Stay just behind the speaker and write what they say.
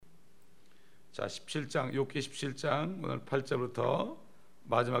자, 17장, 욥기 17장 오늘 8절부터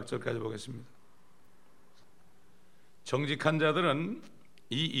마지막 절까지 보겠습니다. 정직한 자들은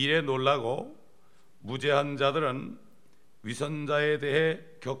이 일에 놀라고 무죄한 자들은 위선자에 대해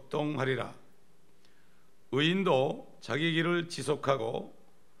격동하리라. 의인도 자기 길을 지속하고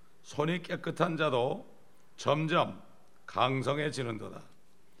손이 깨끗한 자도 점점 강성해지는도다.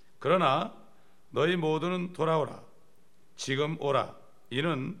 그러나 너희 모두는 돌아오라. 지금 오라.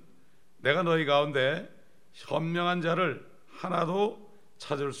 이는 내가 너희 가운데 현명한 자를 하나도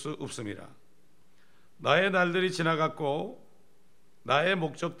찾을 수 없음이라. 나의 날들이 지나갔고 나의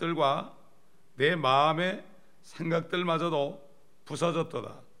목적들과 내 마음의 생각들마저도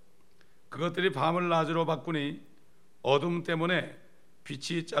부서졌도다. 그것들이 밤을 낮으로 바꾸니 어둠 때문에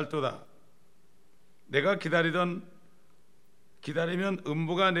빛이 짧도다. 내가 기다리면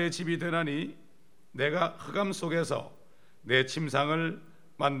음부가 내 집이 되나니 내가 흑암 속에서 내 침상을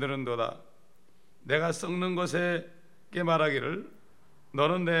만드는도다. 내가 썩는 것에게 말하기를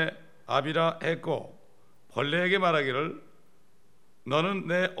너는 내 아비라 했고 벌레에게 말하기를 너는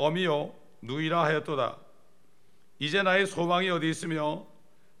내 어미요 누이라 하였도다. 이제 나의 소망이 어디 있으며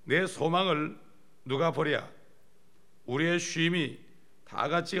내 소망을 누가 보랴. 우리의 쉼이 다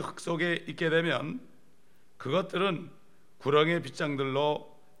같이 흙 속에 있게 되면 그것들은 구렁의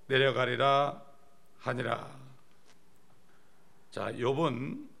빗장들로 내려가리라 하니라. 자,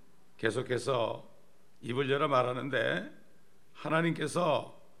 욥은 계속해서 입을 열어 말하는데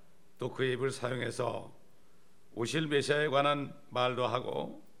하나님께서 또 그의 입을 사용해서 오실 메시아에 관한 말도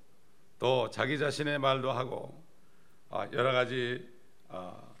하고 또 자기 자신의 말도 하고 여러 가지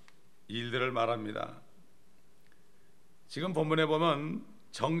일들을 말합니다. 지금 본문에 보면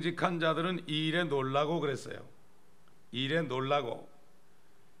정직한 자들은 이 일에 놀라고 그랬어요. 이 일에 놀라고.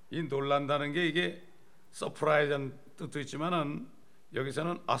 이 놀란다는 게 이게 서프라이즈한 뜻도 있지만은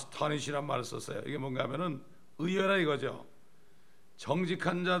여기서는 아스토니시란 말을 썼어요. 이게 뭔가 하면은 의외라 이거죠.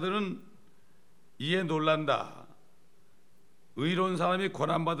 정직한 자들은 이에 놀란다. 의로운 사람이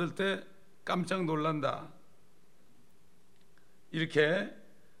고난받을 때 깜짝 놀란다. 이렇게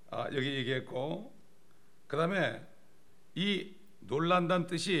여기 얘기했고, 그 다음에 이 놀란다는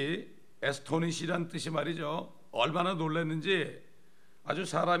뜻이 에스토니시란 뜻이 말이죠. 얼마나 놀랐는지 아주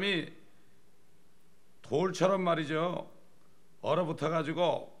사람이 돌처럼 말이죠. 얼어붙어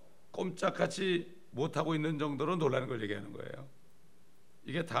가지고 꼼짝같이 못하고 있는 정도로 놀라는 걸 얘기하는 거예요.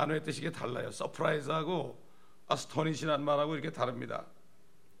 이게 단어의 뜻이 이게 달라요. 서프라이즈하고 아스토니시라는 말하고 이렇게 다릅니다.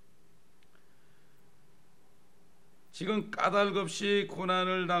 지금 까닭없이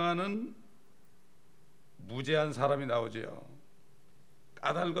고난을 당하는 무죄한 사람이 나오죠.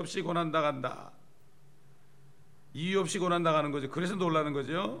 까닭없이 고난당한다. 이유 없이 고난당하는 거죠. 그래서 놀라는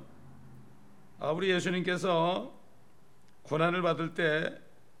거죠. 우리 예수님께서 고난을 받을 때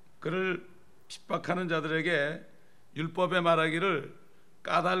그를 핍박하는 자들에게 율법에 말하기를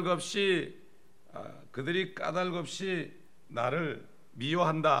까닭없이 그들이 까닭없이 나를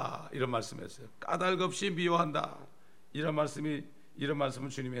미워한다 이런 말씀했어요. 까닭없이 미워한다 이런 말씀을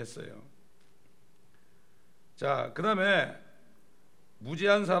주님이 했어요. 자, 그다음에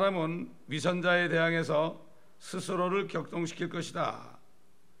무죄한 사람은 위선자에 대항해서 스스로를 격동시킬 것이다.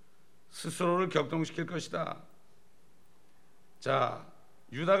 스스로를 격동시킬 것이다. 자,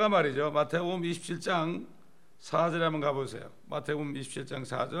 유다가 말이죠. 마태복음 27장 4절에 한번 가보세요. 마태복음 27장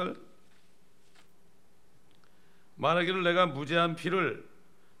 4절. 말하기를 내가 무죄한 피를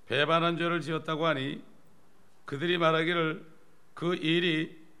배반한 죄를 지었다고 하니 그들이 말하기를 그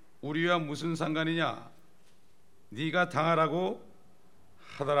일이 우리와 무슨 상관이냐. 네가 당하라고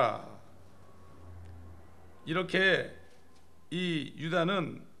하더라. 이렇게 이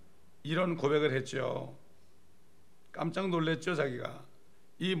유다는 이런 고백을 했죠. 깜짝 놀랐죠. 자기가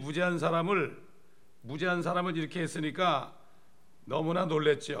이 무죄한 사람을 이렇게 했으니까 너무나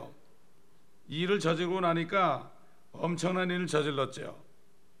놀랐죠. 이 일을 저지르고 나니까 엄청난 일을 저질렀죠.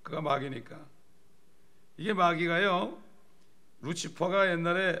 그가 마귀니까. 이게 마귀가요, 루치퍼가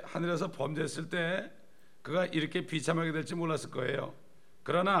옛날에 하늘에서 범죄했을 때 그가 이렇게 비참하게 될지 몰랐을 거예요.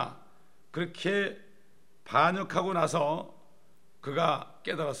 그러나 그렇게 반역하고 나서 그가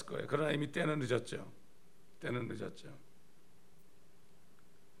깨달았을 거예요. 그러나 이미 때는 늦었죠.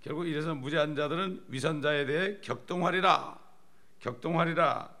 결국 이래서 무죄한 자들은 위선자에 대해 격동하리라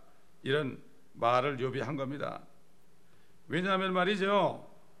이런 말을 욥이 한 겁니다. 왜냐하면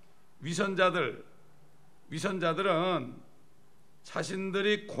말이죠, 위선자들은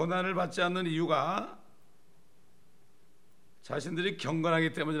자신들이 고난을 받지 않는 이유가 자신들이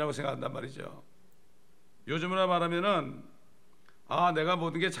경건하기 때문이라고 생각한단 말이죠. 요즘으로 말하면은 내가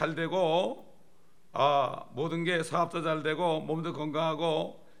모든 게 잘 되고 모든 게 사업도 잘 되고 몸도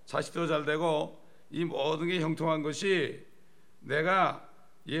건강하고 자식도 잘 되고 이 모든 게 형통한 것이 내가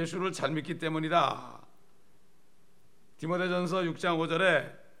예수를 잘 믿기 때문이다. 디모데전서 6장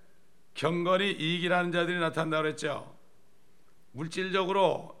 5절에 경건이 이익이라는 자들이 나타난다고 그랬죠.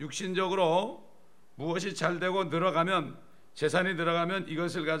 물질적으로 육신적으로 무엇이 잘 되고 늘어가면, 재산이 늘어가면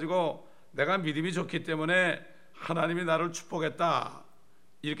이것을 가지고 내가 믿음이 좋기 때문에 하나님이 나를 축복했다,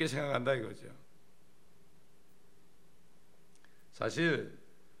 이렇게 생각한다 이거죠. 사실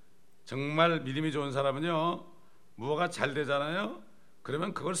정말 믿음이 좋은 사람은요, 무엇가 잘 되잖아요.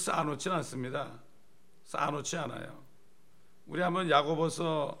 그러면 그걸 쌓아놓지는 않습니다. 쌓아놓지 않아요. 우리 한번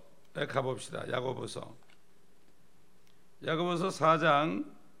야고보서에 가봅시다. 야고보서 4장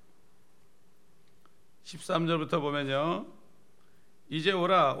 13절부터 보면요, 이제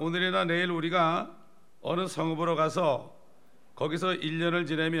오라. 오늘이나 내일 우리가 어느 성읍으로 가서 거기서 1년을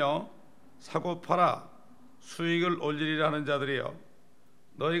지내며 사고 팔아 수익을 올리리라 하는 자들이여,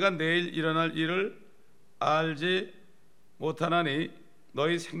 너희가 내일 일어날 일을 알지 못하나니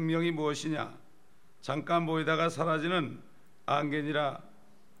너희 생명이 무엇이냐? 잠깐 보이다가 사라지는 안개니라.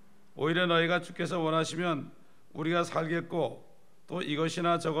 오히려 너희가 주께서 원하시면 우리가 살겠고 또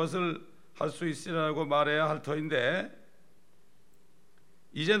이것이나 저것을 할 수 있으리라고 말해야 할 터인데,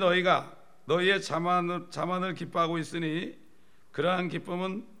 이제 너희가 너희의 자만을 기뻐하고 있으니 그러한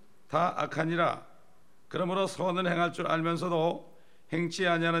기쁨은 다 악하니라. 그러므로 선을 행할 줄 알면서도 행치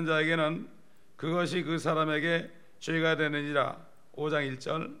아니하는 자에게는 그것이 그 사람에게 죄가 되느니라. 5장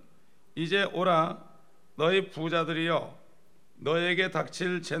 1절. 이제 오라. 너희 부자들이여, 너희에게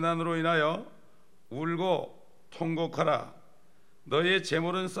닥칠 재난으로 인하여 울고 통곡하라. 너희의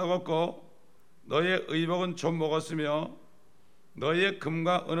재물은 썩었고 너희의 의복은 좀 먹었으며 너희의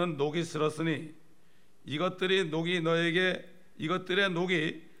금과 은은 녹이 슬었으니 이것들의 녹이 너희에게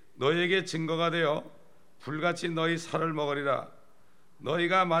증거가 되어 불같이 너희 살을 먹으리라.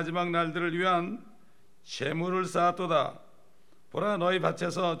 너희가 마지막 날들을 위한 재물을 쌓았도다. 보라, 너희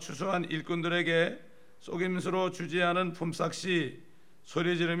밭에서 추수한 일꾼들에게 속임수로 주지 않은 품삯이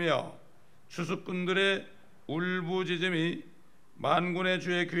소리 지르며 추수꾼들의 울부짖음이 만군의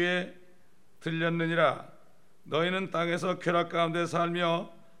주의 귀에 들렸느니라. 너희는 땅에서 쾌락 가운데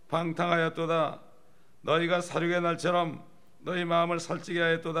살며 방탕하였도다. 너희가 사륙의 날처럼 너희 마음을 살찌게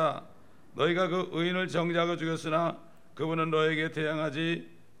하였도다. 너희가 그 의인을 정죄하고 죽였으나 그분은 너에게 대항하지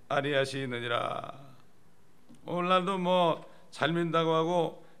아니하시느니라. 오늘날도 뭐 잘 민다고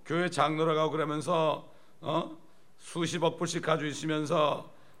하고 교회 장로라 가고 그러면서 수십억 불씩 가지고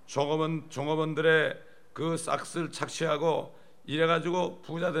있으면서 종업원들의 그 싹을 착취하고 이래가지고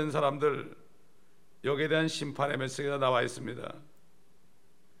부자 된 사람들, 여기에 대한 심판의 메시지가 나와 있습니다.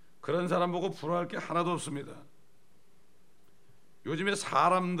 그런 사람 보고 부러워할 게 하나도 없습니다. 요즘에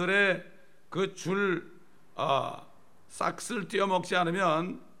사람들의 그 싹을 떼어먹지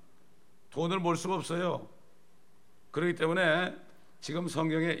않으면 돈을 벌 수가 없어요. 그렇기 때문에 지금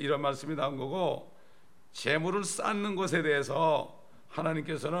성경에 이런 말씀이 나온 거고, 재물을 쌓는 것에 대해서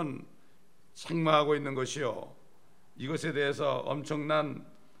하나님께서는 책망하고 있는 것이요, 이것에 대해서 엄청난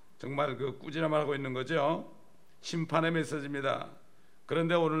정말 그 꾸지람을 하고 있는 거죠. 심판의 메시지입니다.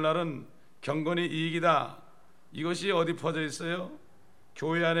 그런데 오늘날은 경건이 이익이다, 이것이 어디 퍼져 있어요?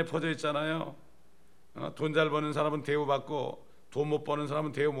 교회 안에 퍼져 있잖아요. 돈 잘 버는 사람은 대우받고 돈 못 버는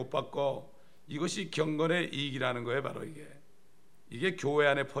사람은 대우 못 받고, 이것이 경건의 이익이라는 거예요. 바로 이게 교회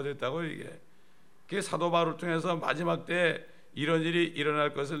안에 퍼져 있다고. 그게 사도 바울을 통해서 마지막 때 이런 일이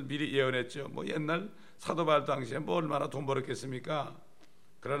일어날 것을 미리 예언했죠. 뭐 옛날 사도 바울 당시에 뭐 얼마나 돈 벌었겠습니까?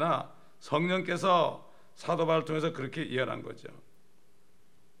 그러나 성령께서 사도 바울을 통해서 그렇게 예언한 거죠.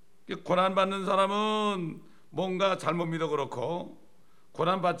 고난 받는 사람은 뭔가 잘못 믿어 그렇고,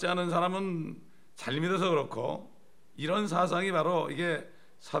 고난 받지 않은 사람은 잘 믿어서 그렇고, 이런 사상이 바로 이게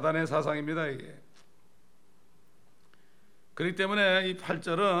사단의 사상입니다. 그렇기 때문에 이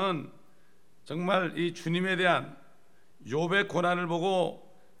 8절은 정말 이 주님에 대한 욥의 고난을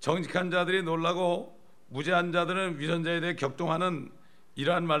보고 정직한 자들이 놀라고 무죄한 자들은 위선자에 대해 격동하는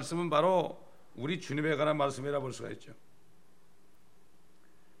이러한 말씀은 바로 우리 주님에 관한 말씀이라 볼 수가 있죠.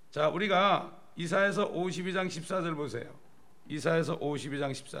 자, 우리가 이사야서 52장 14절 보세요. 이사야서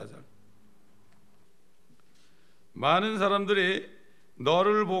 52장 14절. 많은 사람들이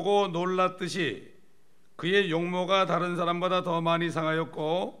너를 보고 놀랐듯이 그의 용모가 다른 사람보다 더 많이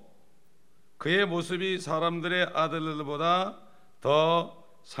상하였고 그의 모습이 사람들의 아들들보다 더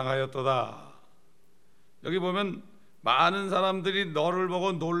상하였도다. 여기 보면 많은 사람들이 너를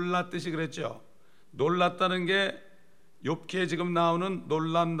보고 놀랐듯이 그랬죠. 놀랐다는 게 욥기에 지금 나오는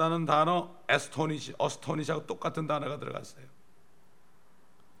놀란다는 단어 어스토니시하고 똑같은 단어가 들어갔어요.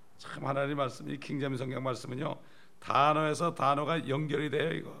 참 하나님 말씀, 이 킹제임스 성경 말씀은요, 단어에서 단어가 연결이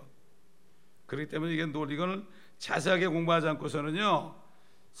돼요, 이거. 그렇기 때문에 이걸 자세하게 공부하지 않고서는요,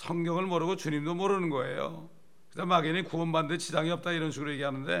 성경을 모르고 주님도 모르는 거예요. 그래서 막연히 구원받는데 지장이 없다 이런 식으로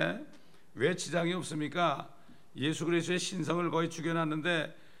얘기하는데, 왜 지장이 없습니까? 예수 그리스도의 신성을 거의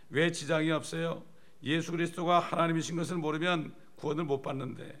죽여놨는데 왜 지장이 없어요? 예수 그리스도가 하나님이신 것을 모르면 구원을 못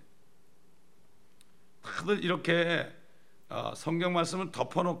받는데. 다들 이렇게 성경 말씀을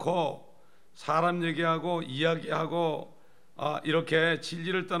덮어놓고 사람 얘기하고 이야기하고 이렇게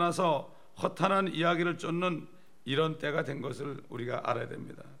진리를 떠나서 허탄한 이야기를 쫓는 이런 때가 된 것을 우리가 알아야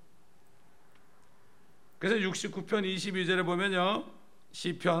됩니다. 그래서 69편 22절에 보면요,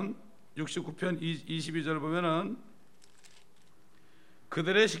 시편 69편 22절을 보면은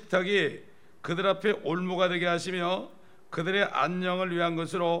그들의 식탁이 그들 앞에 올무가 되게 하시며 그들의 안녕을 위한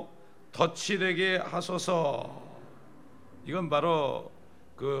것으로 덫이 되게 하소서. 이건 바로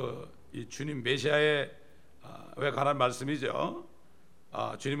이 주님 메시아에 관한 말씀이죠.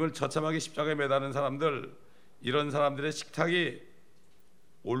 주님을 처참하게 십자가에 매다는 사람들, 이런 사람들의 식탁이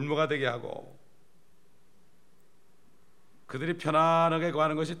올무가 되게 하고 그들이 편안하게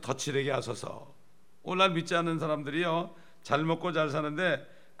거하는 것이 덫이 되게 하소서. 오늘날 믿지 않는 사람들이요, 잘 먹고 잘 사는데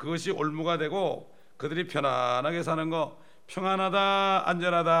그것이 올무가 되고 그들이 편안하게 사는 거, 평안하다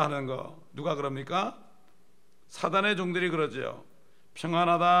안전하다 하는 거, 누가 그럽니까? 사단의 종들이 그러죠.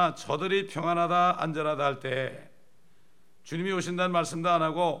 평안하다, 저들이 평안하다 안전하다 할 때 주님이 오신다는 말씀도 안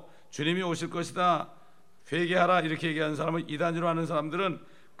하고 주님이 오실 것이다, 회개하라 이렇게 얘기하는 사람은, 이단으로 하는 사람들은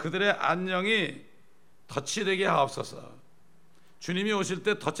그들의 안녕이 덫이 되게 하옵소서. 주님이 오실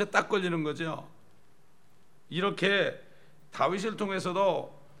때 덫에 딱 걸리는 거죠. 이렇게 다윗을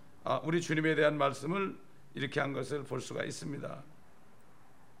통해서도 우리 주님에 대한 말씀을 이렇게 한 것을 볼 수가 있습니다.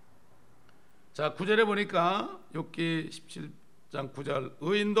 자, 9절에 보니까 욥기 17장 9절,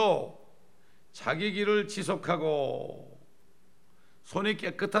 의인도 자기 길을 지속하고 손이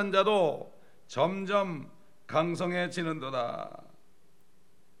깨끗한 자도 점점 강성해지는도다.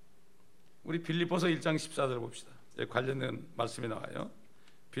 우리 빌립보서 1장 14절 봅시다. 관련된 말씀이 나와요.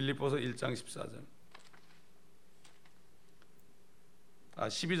 빌립보서 1장 14절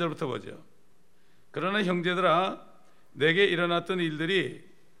 12절부터 보죠. 그러나 형제들아, 내게 일어났던 일들이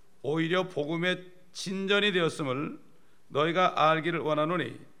오히려 복음의 진전이 되었음을 너희가 알기를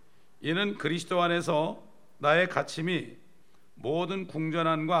원하노니, 이는 그리스도 안에서 나의 갇힘이 모든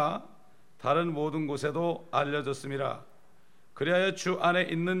궁전안과 다른 모든 곳에도 알려졌음이라. 그리하여 주 안에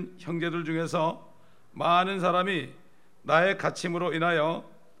있는 형제들 중에서 많은 사람이 나의 갇힘으로 인하여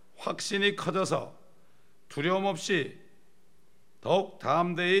확신이 커져서 두려움 없이 더욱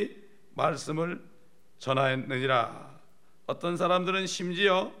담대히 말씀을 전하였느니라. 어떤 사람들은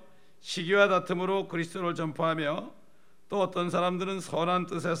심지어 시기와 다툼으로 그리스도를 전파하며 또 어떤 사람들은 선한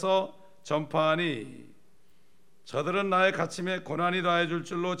뜻에서 전파하니, 저들은 나의 갇힘에 고난이 더해질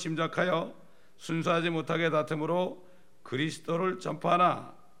줄로 짐작하여 순수하지 못하게 다툼으로 그리스도를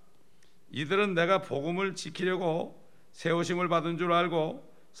전파하나, 이들은 내가 복음을 지키려고 세우심을 받은 줄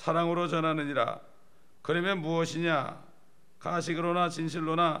알고 사랑으로 전하느니라. 그러면 무엇이냐? 가식으로나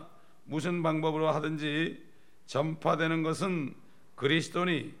진실로나 무슨 방법으로 하든지 전파되는 것은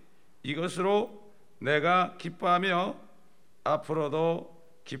그리스도니, 이것으로 내가 기뻐하며 앞으로도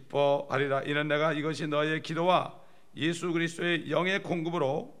기뻐하리라. 이는 내가 이것이 너희의 기도와 예수 그리스도의 영의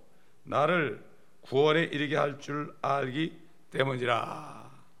공급으로 나를 구원에 이르게 할 줄 알기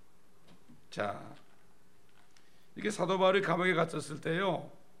때문이라. 자, 이게 사도 바울이 감옥에 갇혔을 때요,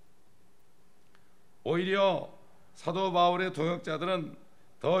 오히려 사도 바울의 동역자들은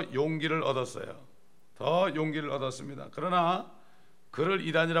더 용기를 얻었어요. 더 용기를 얻었습니다. 그러나 그를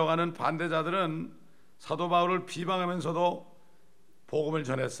이단이라고 하는 반대자들은 사도 바울을 비방하면서도 복음을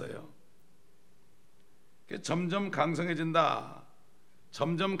전했어요. 점점 강성해진다.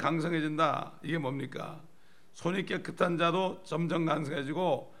 점점 강성해진다. 이게 뭡니까? 손이 깨끗한 자도 점점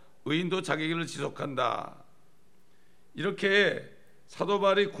강성해지고 의인도 자기 길을 지속한다. 이렇게 사도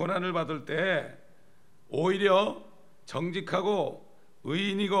바울이 고난을 받을 때 오히려 정직하고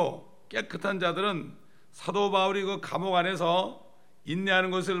의인이고 깨끗한 자들은 사도 바울이 그 감옥 안에서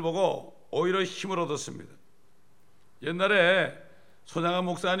인내하는 것을 보고 오히려 힘을 얻었습니다. 옛날에 손양한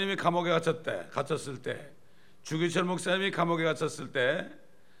목사님이 감옥에 갇혔을 때, 주기철 목사님이 감옥에 갇혔을 때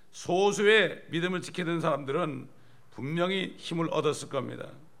소수의 믿음을 지키던 사람들은 분명히 힘을 얻었을 겁니다.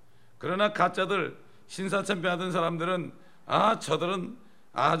 그러나 가짜들, 신사참배하던 사람들은 저들은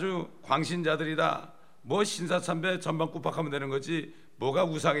아주 광신자들이다, 뭐 신사참배 전방구박하면 되는 거지 뭐가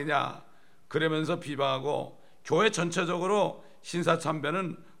우상이냐, 그러면서 비방하고 교회 전체적으로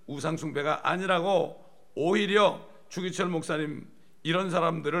신사참배는 우상숭배가 아니라고 오히려 주기철 목사님 이런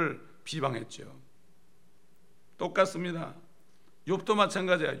사람들을 비방했죠. 똑같습니다. 욥도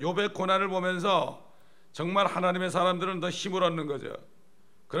마찬가지야. 욥의 고난을 보면서 정말 하나님의 사람들은 더 힘을 얻는 거죠.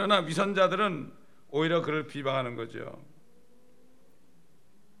 그러나 위선자들은 오히려 그를 비방하는 거죠.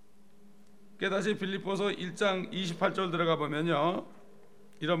 다시 빌립보서 1장 28절 들어가 보면요,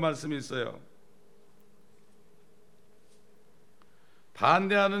 이런 말씀이 있어요.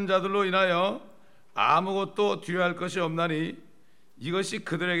 반대하는 자들로 인하여 아무것도 두려워할 것이 없나니 이것이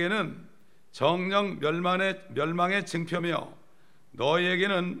그들에게는 정녕 멸망의 증표며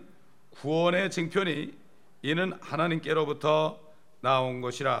너희에게는 구원의 증표니 이는 하나님께로부터 나온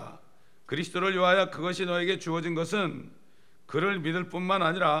것이라. 그리스도를 위하여 그것이 너에게 주어진 것은 그를 믿을 뿐만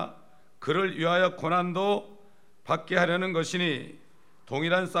아니라 그를 위하여 고난도 받게 하려는 것이니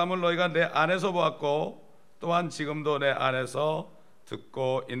동일한 싸움을 너희가 내 안에서 보았고 또한 지금도 내 안에서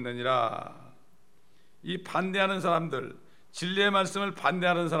듣고 있느니라. 이 반대하는 사람들, 진리의 말씀을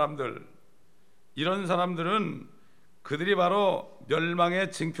반대하는 사람들, 이런 사람들은 그들이 바로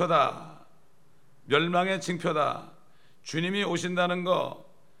멸망의 징표다. 멸망의 징표다. 주님이 오신다는 거,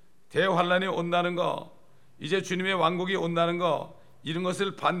 대환란이 온다는 거, 이제 주님의 왕국이 온다는 거, 이런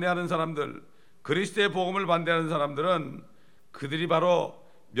것을 반대하는 사람들, 그리스도의 복음을 반대하는 사람들은 그들이 바로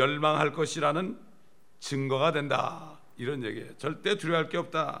멸망할 것이라는 증거가 된다. 이런 얘기예요. 절대 두려워할 게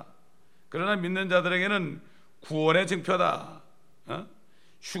없다. 그러나 믿는 자들에게는 구원의 증표다.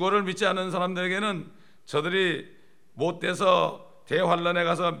 휴거를 믿지 않는 사람들에게는 저들이 못돼서 대환란에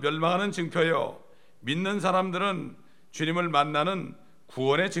가서 멸망하는 증표요, 믿는 사람들은 주님을 만나는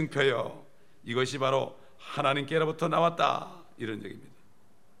구원의 증표요, 이것이 바로 하나님께로부터 나왔다. 이런 얘기입니다.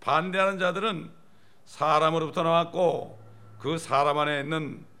 반대하는 자들은 사람으로부터 나왔고 그 사람 안에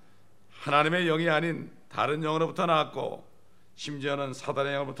있는 하나님의 영이 아닌 다른 영으로부터 나왔고 심지어는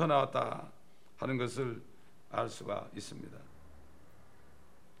사단의 영으로부터 나왔다 하는 것을 알 수가 있습니다.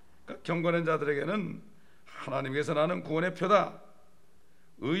 그러니까 경건한 자들에게는 하나님께서 나는 구원의 표다.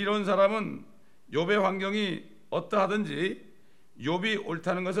 의로운 사람은 욥의 환경이 어떠하든지 욥이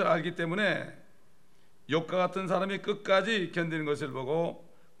옳다는 것을 알기 때문에 욥과 같은 사람이 끝까지 견디는 것을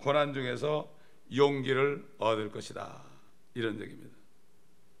보고 고난 중에서 용기를 얻을 것이다. 이런 얘기입니다.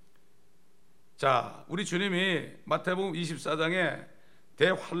 자, 우리 주님이 마태복음 24장에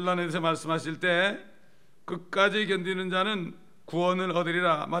대환란에 대해서 말씀하실 때 끝까지 견디는 자는 구원을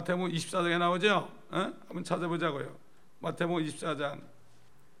얻으리라. 마태복음 24장에 나오죠? 한번 찾아보자고요. 마태복음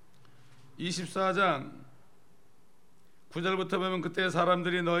 24장 9절부터 보면 그때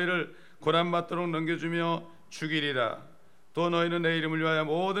사람들이 너희를 고난받도록 넘겨주며 죽이리라. 또 너희는 내 이름을 위하여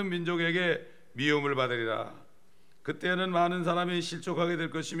모든 민족에게 미움을 받으리라. 그때는 많은 사람이 실족하게 될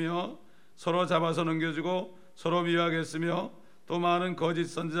것이며 서로 잡아서 넘겨주고 서로 미워하겠으며 또 많은 거짓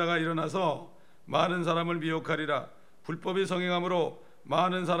선지자가 일어나서 많은 사람을 미혹하리라. 불법이 성행함으로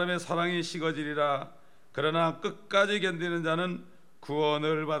많은 사람의 사랑이 식어지리라. 그러나 끝까지 견디는 자는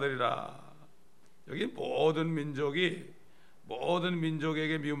구원을 받으리라. 여기 모든 민족에게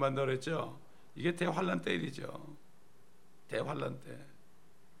미움받는다고 그랬죠. 이게 대환란 때 일이죠. 대환란 때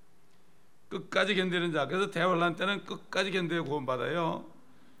끝까지 견디는 자. 그래서 대환란 때는 끝까지 견뎌야 구원받아요.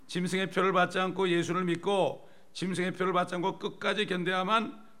 짐승의 표를 받지 않고 예수를 믿고 짐승의 표를 받지 않고 끝까지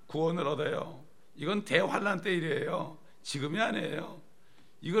견뎌야만 구원을 얻어요. 이건 대환란 때 일이에요. 지금이 아니에요.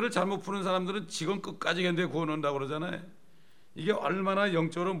 이거를 잘못 푸는 사람들은 지금 끝까지 견뎌야 구원 온다고 그러잖아요. 이게 얼마나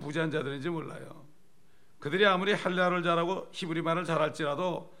영적으로 무지한 자들인지 몰라요. 그들이 아무리 할례를 잘하고 히브리 말을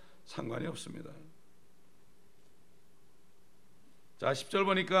잘할지라도 상관이 없습니다. 자, 10절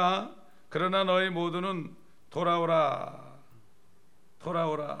보니까 그러나 너희 모두는 돌아오라.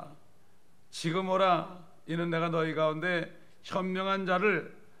 지금 오라. 이는 내가 너희 가운데 현명한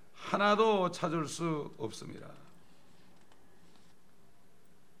자를 하나도 찾을 수 없습니다.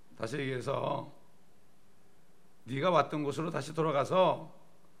 다시 얘기해서 네가 왔던 곳으로 다시 돌아가서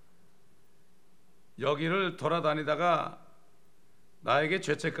여기를 돌아다니다가 나에게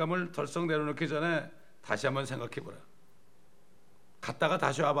죄책감을 덜썩 내려놓기 전에 다시 한번 생각해보라. 갔다가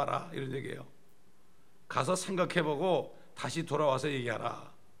다시 와봐라. 이런 얘기예요. 가서 생각해보고 다시 돌아와서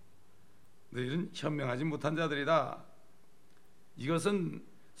얘기하라. 너희는 현명하지 못한 자들이다. 이것은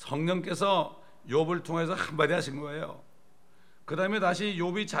성령께서 욥을 통해서 한마디 하신 거예요. 그 다음에 다시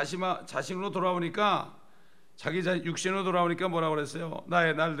욥이 자신으로 돌아오니까, 자기 육신으로 돌아오니까 뭐라고 그랬어요?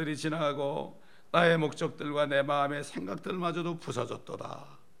 나의 날들이 지나가고 나의 목적들과 내 마음의 생각들마저도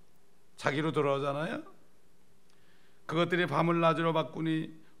부서졌도다. 자기로 돌아오잖아요. 그것들이 밤을 낮으로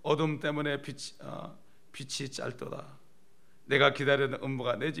바꾸니 어둠 때문에 빛이 짧도다. 내가 기다리던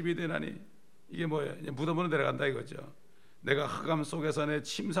음모가 내 집이 되나니. 이게 뭐예요? 이제 무덤으로 내려간다 이거죠. 내가 흑암 속에서 내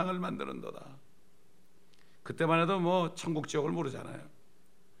침상을 만드는도다. 그때만 해도 뭐 천국 지옥을 모르잖아요.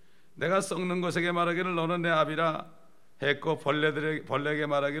 내가 썩는 것에게 말하기를 너는 내 아비라 했고 벌레에게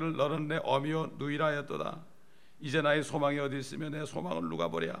말하기를 너는 내 어미요 누이라 하였도다. 이제 나의 소망이 어디 있으며 내 소망을 누가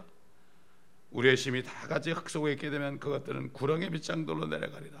보랴. 우리의 심이 다 같이 흙 속에 있게 되면 그것들은 구렁의 밑장돌로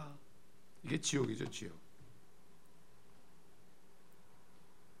내려가리라. 이게 지옥이죠, 지옥.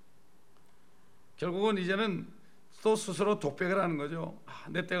 결국은 이제는 또 스스로 독백을 하는 거죠.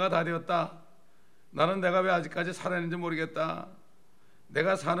 내 때가 다 되었다. 나는 내가 왜 아직까지 살아있는지 모르겠다.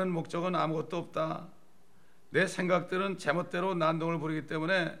 내가 사는 목적은 아무것도 없다. 내 생각들은 제멋대로 난동을 부리기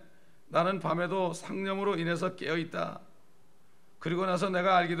때문에 나는 밤에도 상념으로 인해서 깨어있다. 그리고 나서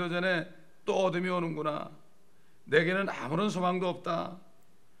내가 알기도 전에 또 어둠이 오는구나. 내게는 아무런 소망도 없다.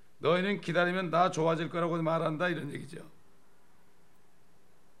 너희는 기다리면 나 좋아질 거라고 말한다, 이런 얘기죠.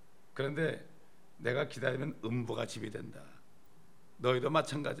 그런데 내가 기다리면 음부가 집이 된다. 너희도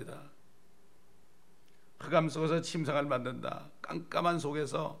마찬가지다. 흑암 속에서 침상을 만든다. 깜깜한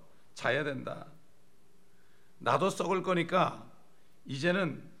속에서 자야 된다. 나도 썩을 거니까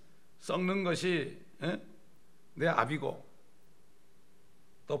이제는 썩는 것이 내 아비고,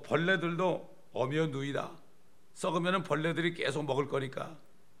 또 벌레들도 어미여 누이다. 썩으면 벌레들이 계속 먹을 거니까,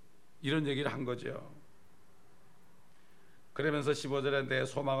 이런 얘기를 한 거죠. 그러면서 15절에 내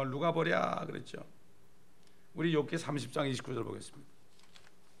소망을 누가 보랴 그랬죠. 우리 욥기 30장 29절 보겠습니다.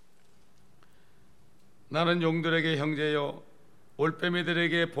 나는 용들에게 형제요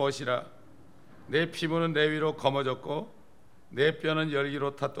올빼미들에게 벗이라. 내 피부는 내 위로 검어졌고 내 뼈는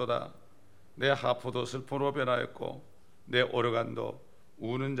열기로 탔도다. 내 하포도 슬픔으로 변하였고 내 오르간도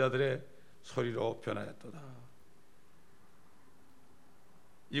우는 자들의 소리로 변하였도다.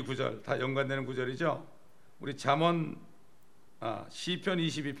 이 구절 다 연관되는 구절이죠. 우리 잠언 시편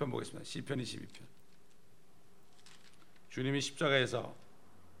 22편 보겠습니다. 시편 22편. 주님이 십자가에서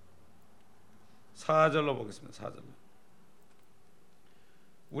 4절로 보겠습니다. 4절로.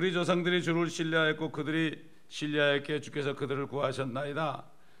 우리 조상들이 주를 신뢰하였고 그들이 신뢰하였기에 주께서 그들을 구하셨나이다.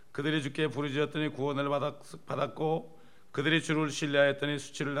 그들이 주께 부르짖었더니 구원을 받았고 그들이 주를 신뢰하였더니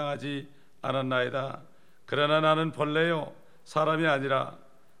수치를 당하지 않았나이다. 그러나 나는 벌레요 사람이 아니라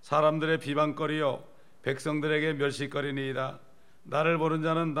사람들의 비방거리요 백성들에게 멸시거리니이다. 나를 보는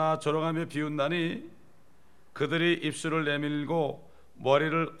자는 나 조롱하며 비웃나니 그들이 입술을 내밀고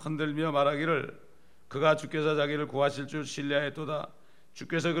머리를 흔들며 말하기를 그가 주께서 자기를 구하실 줄 신뢰하였도다.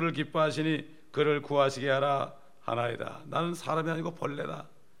 주께서 그를 기뻐하시니 그를 구하시게 하라 하나이다. 나는 사람이 아니고 벌레다.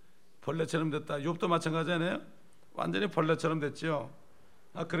 벌레처럼 됐다. 욥도 마찬가지 아니에요? 완전히 벌레처럼 됐죠.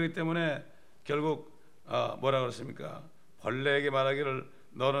 그렇기 때문에 결국 뭐라 그랬습니까? 벌레에게 말하기를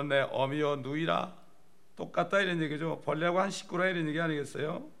너는 내 어미여 누이라. 똑같다 이런 얘기죠. 벌레하고 한 식구라 이런 얘기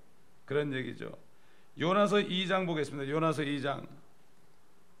아니겠어요? 그런 얘기죠. 요나서 2장 보겠습니다. 요나서 2장.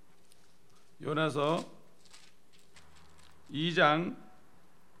 요나서 2장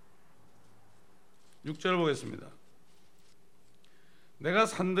 6절 보겠습니다. 내가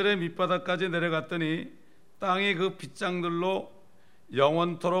산들의 밑바닥까지 내려갔더니 땅이 그 빗장들로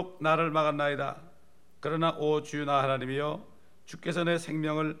영원토록 나를 막았나이다. 그러나 오 주 나 하나님이여 주께서 내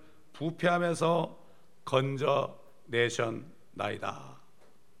생명을 부패하면서 건져내셨나이다.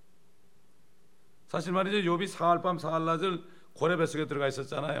 사실 말이죠. 욥이 사흘밤 사흘낮을 고래 뱃속에 들어가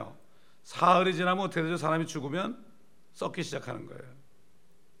있었잖아요. 사흘이 지나면 어떻게 되죠? 사람이 죽으면 썩기 시작하는 거예요.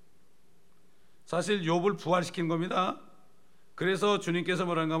 사실 욥을 부활시킨 겁니다. 그래서 주님께서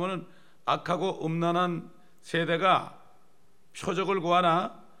뭐라는가 하면 악하고 음란한 세대가 표적을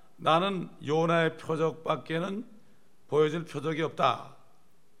구하나 나는 요나의 표적밖에는 보여줄 표적이 없다.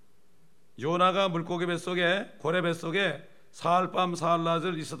 요나가 물고기 뱃속에 고래 뱃속에 사흘밤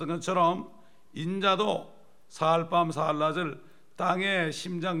사흘낮을 있었던 것처럼 인자도 사흘밤 사흘낮을 땅의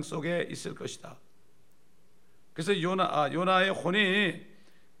심장 속에 있을 것이다. 그래서 요나의 혼이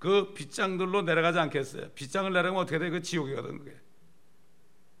그 빗장들로 내려가지 않겠어요. 빗장을 내려가면 어떻게 돼? 그 지옥이거든 그게.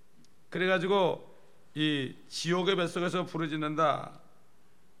 그래가지고 이 지옥의 뱃속에서 부르짖는다.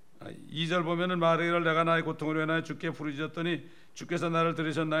 2절 보면은 말하기를 내가 나의 고통을 인하여 주께 부르짖었더니 주께서 나를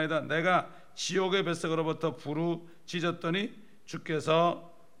들으셨나이다. 내가 지옥의 뱃속으로부터 부르짖었더니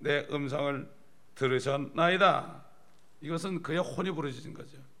주께서 내 음성을 들으셨나이다. 이것은 그의 혼이 부르짖은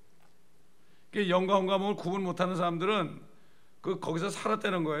거죠. 영과 혼과목을 구분 못하는 사람들은 거기서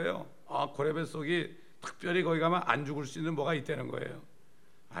살았다는 거예요. 고래 뱃속이 특별히 거기 가면 안 죽을 수 있는 뭐가 있다는 거예요.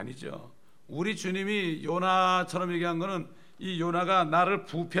 아니죠. 우리 주님이 요나처럼 얘기한 거는 이 요나가 나를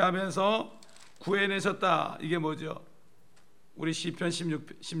부패하면서 구해내셨다. 이게 뭐죠? 우리 시편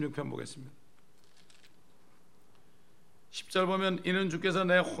 16편 보겠습니다. 10절 보면 이는 주께서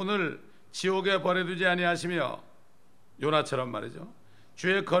내 혼을 지옥에 버려두지 아니하시며 요나처럼 말이죠.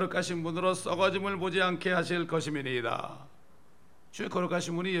 주의 거룩하신 분으로 썩어짐을 보지 않게 하실 것임이니이다. 주의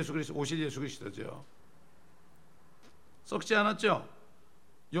거룩하신 분이 예수 그리스도, 오실 예수 그리스도죠. 썩지 않았죠.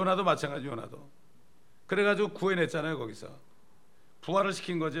 요나도 마찬가지. 요나도 그래가지고 구해냈잖아요. 거기서 부활을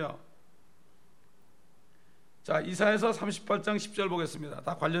시킨 거죠. 자, 이사야서 38장 10절 보겠습니다.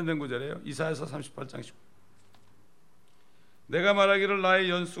 다 관련된 구절이에요. 이사야서 38장 10절. 내가 말하기를 나의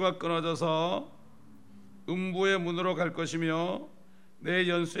연수가 끊어져서 음부의 문으로 갈 것이며 내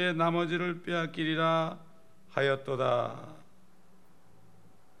연수의 나머지를 빼앗기리라 하였도다.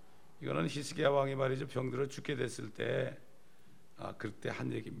 이거는 히스기야 왕이 말이죠. 병들어 죽게 됐을 때 그때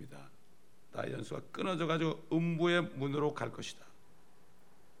한 얘기입니다. 나의 연수가 끊어져 가지고 음부의 문으로 갈 것이다.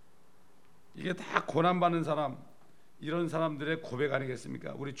 이게 다 고난받는 사람, 이런 사람들의 고백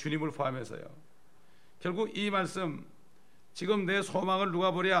아니겠습니까? 우리 주님을 포함해서요. 결국 이 말씀, 지금 내 소망을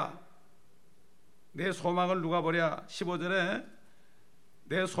누가 보랴? 내 소망을 누가 보랴? 15절에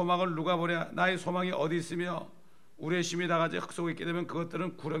내 소망을 누가 보랴? 나의 소망이 어디 있으며 우리의 심이 다 같이 흙 속에 있게 되면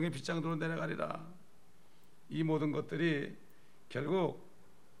그것들은 구렁의 빗장으로 내려가리라. 이 모든 것들이 결국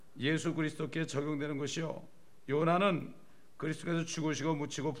예수 그리스도께 적용되는 것이요, 요나는 그리스도께서 죽으시고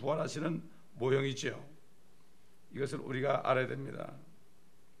묻히고 부활하시는 모형이지요. 이것을 우리가 알아야 됩니다.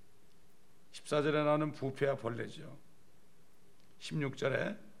 14절에 나오는 부패와 벌레죠.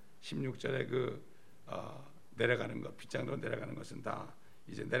 16절에 내려가는 것, 빗장으로 내려가는 것은 다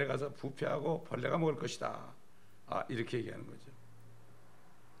이제 내려가서 부패하고 벌레가 먹을 것이다. 이렇게 얘기하는 거죠.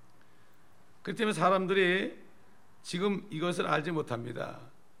 그렇기 때문에 사람들이 지금 이것을 알지 못합니다.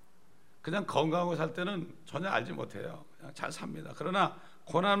 그냥 건강하고 살 때는 전혀 알지 못해요. 그냥 잘 삽니다. 그러나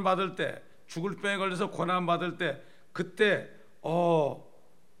고난 받을 때, 죽을 병에 걸려서 고난 받을 때, 그때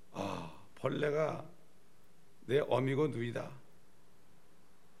벌레가 내 어미고 누이다.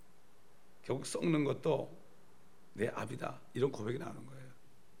 결국 썩는 것도 내 압이다. 이런 고백이 나오는 거예요.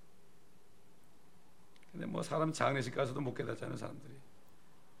 근데 뭐 사람 장례식 가서도 못 깨닫잖아요, 사람들이.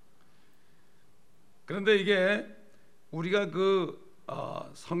 그런데 이게 우리가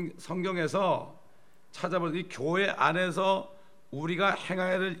성경에서 찾아볼 이 교회 안에서 우리가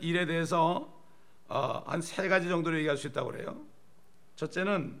행해야 될 일에 대해서 한 3가지 정도로 얘기할 수 있다고 그래요.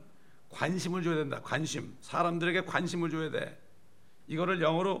 첫째는 관심을 줘야 된다. 관심. 사람들에게 관심을 줘야 돼. 이거를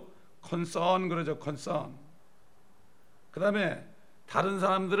영어로 concern 그러죠. concern. 그 다음에 다른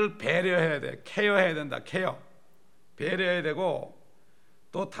사람들을 배려해야 돼. 케어해야 된다. 케어. 배려해야 되고,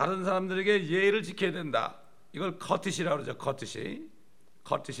 또 다른 사람들에게 예의를 지켜야 된다. 이걸 커티시라고 그러죠.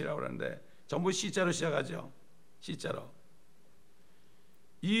 커티시라고 그러는데 전부 C자로 시작하죠. C자로.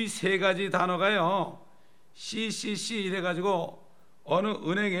 이 3가지 단어가요, CCC 이래가지고 어느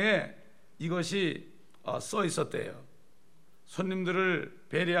은행에 이것이 써 있었대요. 손님들을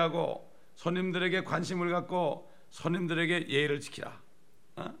배려하고, 손님들에게 관심을 갖고, 손님들에게 예의를 지키라.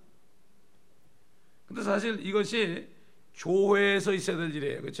 근데 사실 이것이 교회에서 있어야 될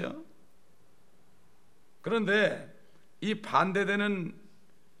일이에요. 그렇죠? 그런데 이 반대되는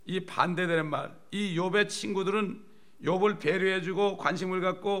말, 이 욥의 친구들은 욥을 배려해주고 관심을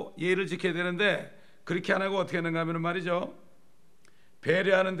갖고 예의를 지켜야 되는데 그렇게 안 하고 어떻게 했는가 하면 말이죠,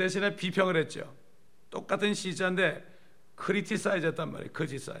 배려하는 대신에 비평을 했죠. 똑같은 시자인데 크리티사이즈 했단 말이에요.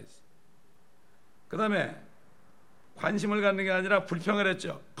 크리티사이즈. 그 다음에 관심을 갖는 게 아니라 불평을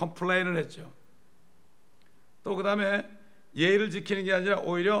했죠. 컴플레인을 했죠. 또 그 다음에 예의를 지키는 게 아니라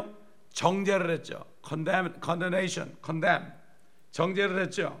오히려 정죄를 했죠. condemnation, condemn. 정죄를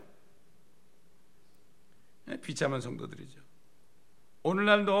했죠. 비참한 성도들이죠.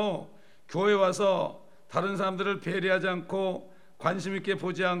 오늘날도 교회 와서 다른 사람들을 배려하지 않고 관심 있게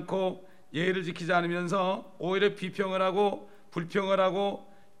보지 않고 예의를 지키지 않으면서 오히려 비평을 하고 불평을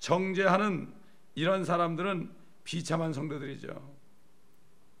하고 정죄하는 이런 사람들은 비참한 성도들이죠.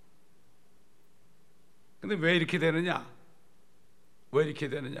 근데 왜 이렇게 되느냐? 왜 이렇게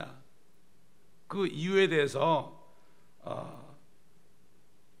되느냐? 그 이유에 대해서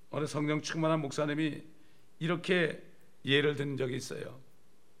어느 성령 충만한 목사님이 이렇게 예를 든 적이 있어요.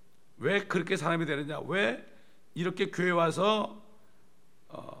 왜 그렇게 사람이 되느냐? 왜 이렇게 교회 와서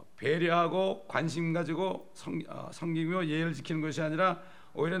배려하고 관심 가지고 섬기며 예를 지키는 것이 아니라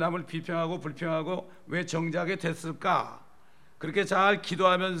오히려 남을 비평하고 불평하고 왜 정죄하게 됐을까? 그렇게 잘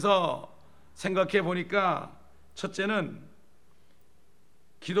기도하면서 생각해 보니까, 첫째는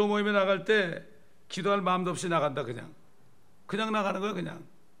기도 모임에 나갈 때 기도할 마음도 없이 나간다. 그냥 나가는 거예요. 그냥.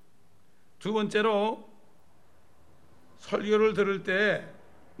 두 번째로 설교를 들을 때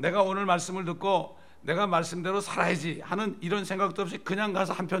내가 오늘 말씀을 듣고 내가 말씀대로 살아야지 하는 이런 생각도 없이 그냥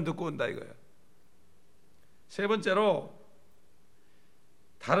가서 한 편 듣고 온다 이거예요. 세 번째로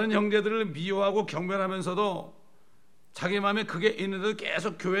다른 형제들을 미워하고 경멸하면서도 자기 마음에 그게 있는데도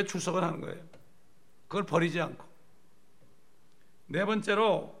계속 교회에 출석을 하는 거예요. 그걸 버리지 않고. 네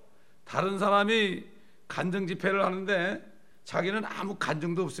번째로, 다른 사람이 간증 집회를 하는데 자기는 아무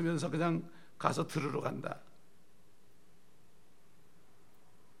간증도 없으면서 그냥 가서 들으러 간다.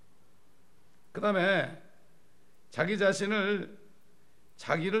 그 다음에 자신이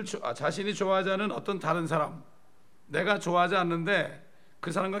좋아하지 않은 어떤 다른 사람, 내가 좋아하지 않는데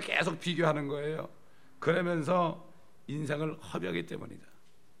그 사람과 계속 비교하는 거예요. 그러면서 인생을 허비하기 때문이다.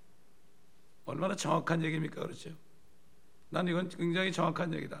 얼마나 정확한 얘기입니까? 그렇죠? 난 이건 굉장히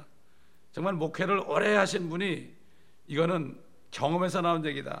정확한 얘기다. 정말 목회를 오래 하신 분이 이거는 경험에서 나온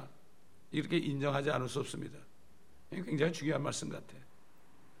얘기다, 이렇게 인정하지 않을 수 없습니다. 굉장히 중요한 말씀 같아요.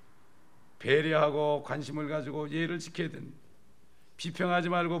 배려하고 관심을 가지고 예의를 지켜야 된다. 비평하지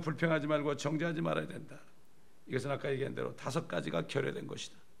말고 불평하지 말고 정죄하지 말아야 된다. 이것은 아까 얘기한 대로 5가지가 결여된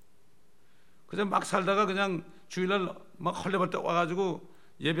것이다. 그래서 막 살다가 그냥 주일날 막 헐레벌떡 와가지고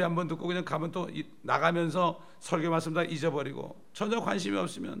예배 한번 듣고 그냥 가면 또 나가면서 설교 말씀 다 잊어버리고 전혀 관심이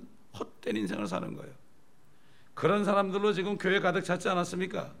없으면 헛된 인생을 사는 거예요. 그런 사람들로 지금 교회 가득 찼지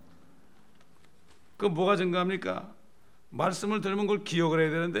않았습니까? 그 뭐가 증거합니까? 말씀을 들으면 그걸 기억을 해야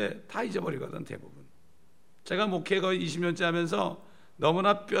되는데 다 잊어버리거든, 대부분. 제가 목회 거의 20년째 하면서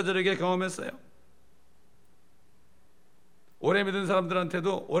너무나 뼈저리게 경험했어요. 오래 믿은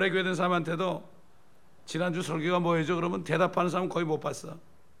사람들한테도, 오래 교회 된 사람한테도 지난주 설교가 뭐였죠? 그러면 대답하는 사람 거의 못 봤어.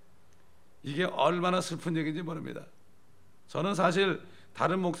 이게 얼마나 슬픈 얘기인지 모릅니다. 저는 사실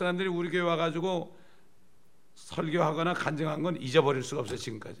다른 목사님들이 우리 교회 와가지고 설교하거나 간증한 건 잊어버릴 수가 없어요.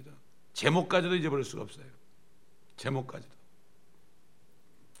 지금까지도. 제목까지도 잊어버릴 수가 없어요. 제목까지도.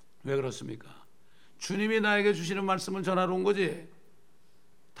 왜 그렇습니까? 주님이 나에게 주시는 말씀을 전하러 온 거지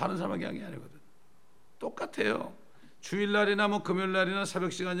다른 사람에게 한 게 아니거든. 똑같아요. 주일날이나 뭐 금요일날이나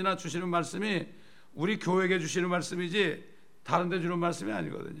새벽 시간이나 주시는 말씀이 우리 교회에게 주시는 말씀이지 다른 데 주는 말씀이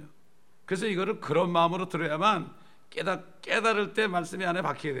아니거든요. 그래서 이거를 그런 마음으로 들어야만 깨달을 때 말씀이 안에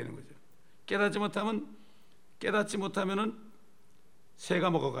박히게 되는 거죠. 깨닫지 못하면은 새가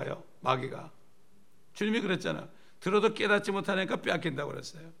먹어가요. 마귀가. 주님이 그랬잖아. 들어도 깨닫지 못하니까 빼앗긴다고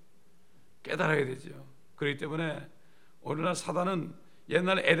그랬어요. 깨달아야 되죠. 그렇기 때문에 오늘날 사단은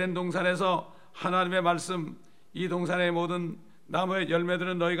옛날 에덴 동산에서 하나님의 말씀, 이 동산의 모든 나무의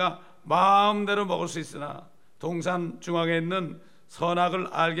열매들은 너희가 마음대로 먹을 수 있으나 동산 중앙에 있는 선악을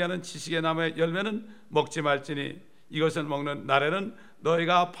알게 하는 지식의 나무의 열매는 먹지 말지니 이것을 먹는 날에는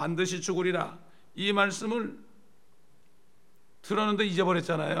너희가 반드시 죽으리라. 이 말씀을 들었는데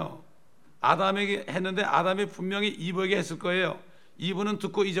잊어버렸잖아요. 아담에게 했는데 아담이 분명히 이브에게 했을 거예요. 이브는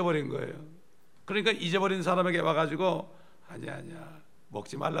듣고 잊어버린 거예요. 그러니까 잊어버린 사람에게 와가지고 아니야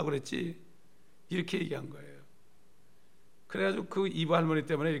먹지 말라고 그랬지, 이렇게 얘기한 거예요. 그래가지고 그 이브 할머니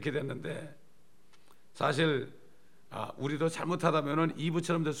때문에 이렇게 됐는데, 사실 우리도 잘못하다면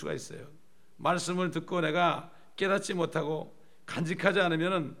이브처럼 될 수가 있어요. 말씀을 듣고 내가 깨닫지 못하고 간직하지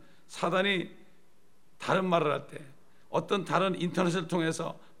않으면 사단이 다른 말을 할 때, 어떤 다른 인터넷을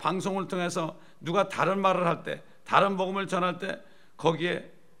통해서, 방송을 통해서 누가 다른 말을 할 때, 다른 복음을 전할 때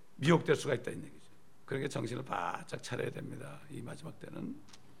거기에 미혹될 수가 있다는 얘기죠. 그러니까 정신을 바짝 차려야 됩니다. 이 마지막 때는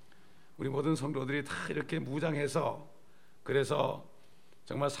우리 모든 성도들이 다 이렇게 무장해서, 그래서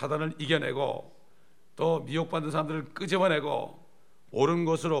정말 사단을 이겨내고 또 미혹받은 사람들을 끄집어내고 옳은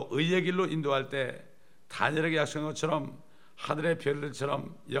곳으로 의의 길로 인도할 때 다니엘에게 약속한 것처럼 하늘의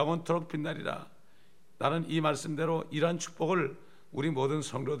별들처럼 영원토록 빛나리라. 나는 이 말씀대로 이러한 축복을 우리 모든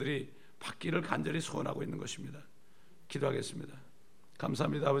성도들이 받기를 간절히 소원하고 있는 것입니다. 기도하겠습니다.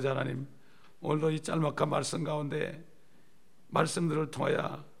 감사합니다. 아버지 하나님, 오늘도 이 짤막한 말씀 가운데 말씀들을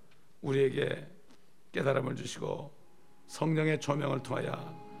통하여 우리에게 깨달음을 주시고 성령의 조명을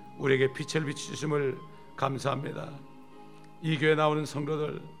통하여 우리에게 빛을 비추심을 감사합니다. 이 교회에 나오는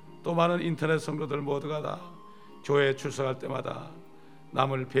성도들, 또 많은 인터넷 성도들 모두가 다 교회에 출석할 때마다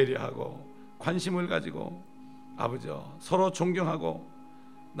남을 배려하고 관심을 가지고 아버지여 서로 존경하고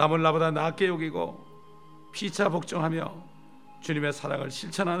남을 나보다 낫게 여기고 피차 복종하며 주님의 사랑을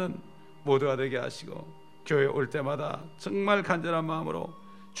실천하는 모두가 되게 하시고, 교회에 올 때마다 정말 간절한 마음으로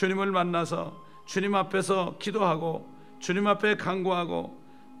주님을 만나서 주님 앞에서 기도하고 주님 앞에 간구하고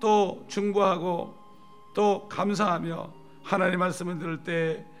또 중보하고 또 감사하며 하나님 말씀을 들을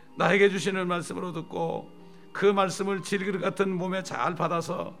때 나에게 주시는 말씀으로 듣고 그 말씀을 질그릇 같은 몸에 잘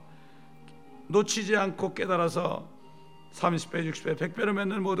받아서 놓치지 않고 깨달아서 30배, 60배, 100배로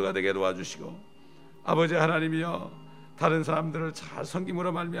맺는 모두가 되게 도와주시고, 아버지 하나님이여 다른 사람들을 잘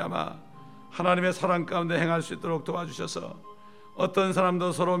섬김으로 말미암아 하나님의 사랑 가운데 행할 수 있도록 도와주셔서 어떤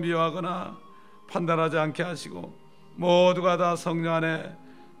사람도 서로 미워하거나 판단하지 않게 하시고 모두가 다 성령 안에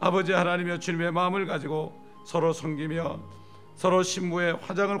아버지 하나님이여 주님의 마음을 가지고 서로 섬기며 서로 신부의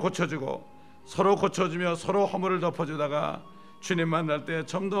화장을 고쳐주고 서로 고쳐주며 서로 허물을 덮어주다가 주님 만날 때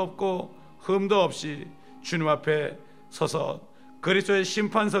점도 없고 흠도 없이 주님 앞에 서서 그리스도의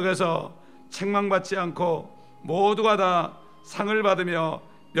심판석에서 책망받지 않고 모두가 다 상을 받으며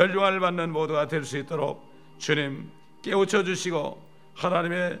멸류관을 받는 모두가 될 수 있도록 주님 깨우쳐 주시고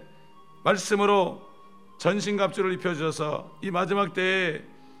하나님의 말씀으로 전신갑주를 입혀주셔서 이 마지막 때에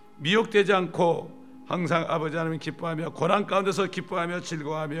미혹되지 않고 항상 아버지 하나님 기뻐하며 고난 가운데서 기뻐하며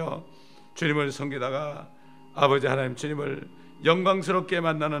즐거워하며 주님을 섬기다가 아버지 하나님 주님을 영광스럽게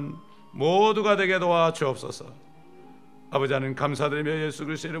만나는 모두가 되게 도와주옵소서. 아버지 하나님 감사드리며 예수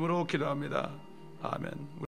그리스도의 이름으로 기도합니다. 아멘.